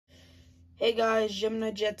Hey guys, Gemini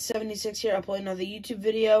Jet 76 here, uploading another YouTube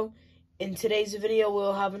video. In today's video,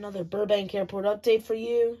 we'll have another Burbank Airport update for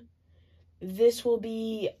you. This will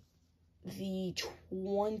be the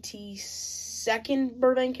 22nd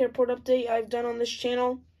Burbank Airport update I've done on this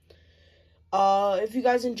channel. If you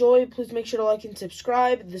guys enjoy, please make sure to like and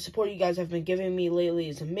subscribe. The support you guys have been giving me lately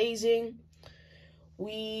is amazing.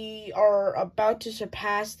 We are about to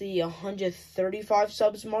surpass the 135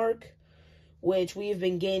 subs mark, which we have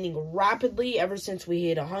been gaining rapidly ever since we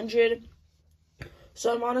hit 100.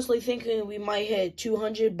 So I'm honestly thinking we might hit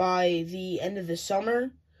 200 by the end of the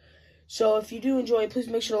summer. So if you do enjoy, please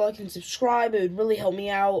make sure to like and subscribe. It would really help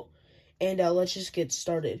me out. And let's just get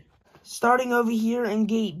started. Starting over here in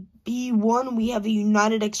gate B1, we have a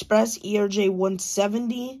United Express ERJ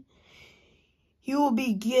 170. He will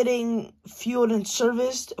be getting fueled and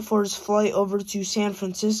serviced for his flight over to San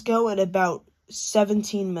Francisco in about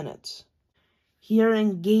 17 minutes. Here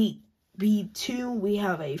in gate B2, we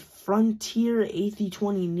have a Frontier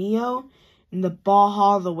A320neo in the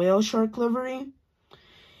Baja the Whale Shark livery.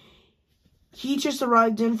 He just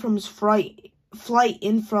arrived in from his flight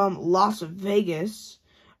in from Las Vegas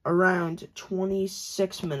around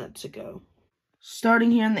 26 minutes ago. Starting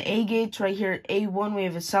here in the A gates, right here at A1, we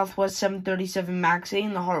have a Southwest 737 MAX 8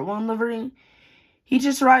 in the Heart 1 livery. He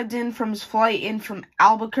just arrived in from his flight in from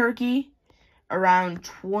Albuquerque around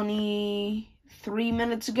 23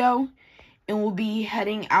 minutes ago, and will be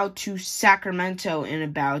heading out to Sacramento in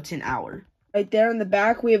about an hour. Right there in the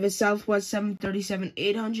back, we have a Southwest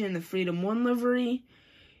 737-800 in the Freedom 1 livery.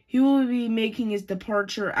 He will be making his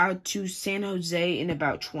departure out to San Jose in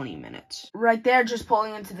about 20 minutes. Right there, just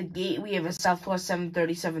pulling into the gate, we have a Southwest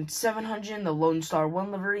 737-700 in the Lone Star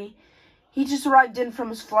 1 livery. He just arrived in from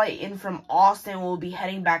his flight in from Austin and will be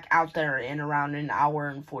heading back out there in around an hour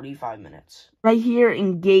and 45 minutes. Right here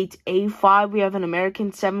in gate A5, we have an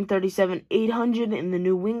American 737-800 in the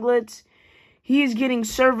new winglets. He is getting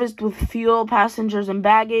serviced with fuel, passengers, and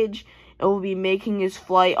baggage, and will be making his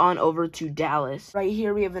flight on over to Dallas. Right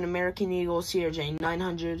here, we have an American Eagle CRJ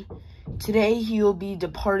 900. Today, he will be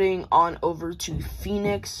departing on over to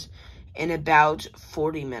Phoenix in about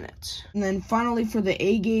 40 minutes. And then finally for the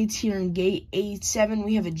A gates, here in gate A7,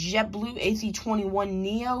 we have a JetBlue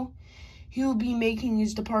A321neo. He will be making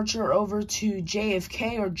his departure over to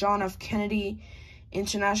JFK, or John F. Kennedy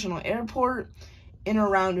International Airport, in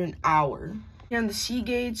around an hour. Here on the C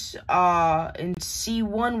gates, in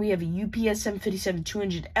C1, we have a UPS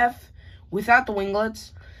 757-200F without the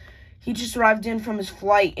winglets. He just arrived in from his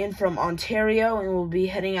flight in from Ontario and will be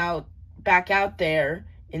heading back out there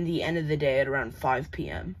in the end of the day at around 5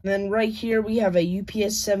 p.m. And then right here, we have a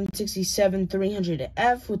UPS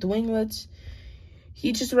 767-300F with the winglets.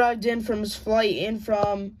 He just arrived in from his flight in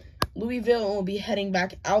from Louisville and will be heading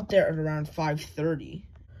back out there at around 5:30.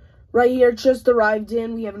 Right here, just arrived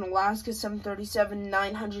in, we have an Alaska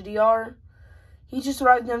 737-900ER. He just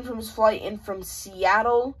arrived in from his flight in from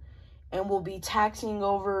Seattle and will be taxiing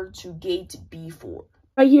over to gate B4.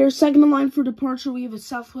 Right here, second in line for departure, we have a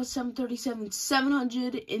Southwest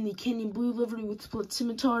 737-700 in the Canyon Blue livery with split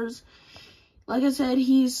scimitars. Like I said,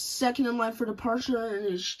 he's second in line for departure and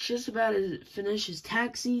is just about to finish his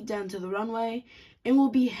taxi down to the runway and will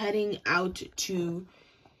be heading out to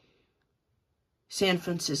San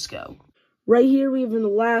Francisco. Right here, we have an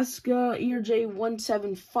Alaska ERJ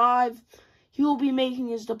 175. He will be making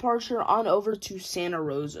his departure on over to Santa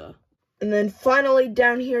Rosa. And then finally,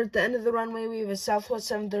 down here at the end of the runway, we have a Southwest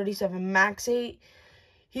 737 MAX 8.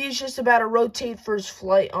 He is just about to rotate for his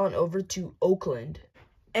flight on over to Oakland.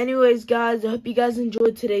 Anyways, guys, I hope you guys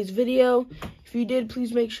enjoyed today's video. If you did,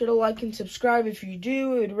 please make sure to like and subscribe. If you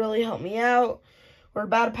do, it would really help me out. We're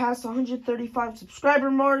about to pass the 135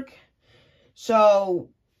 subscriber mark.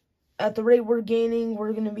 So, at the rate we're gaining,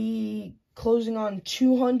 we're going to be closing on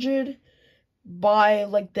 200 by,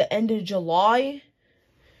 like, the end of July.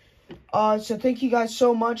 So thank you guys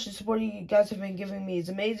so much. The support you guys have been giving me is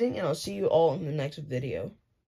amazing, and I'll see you all in the next video.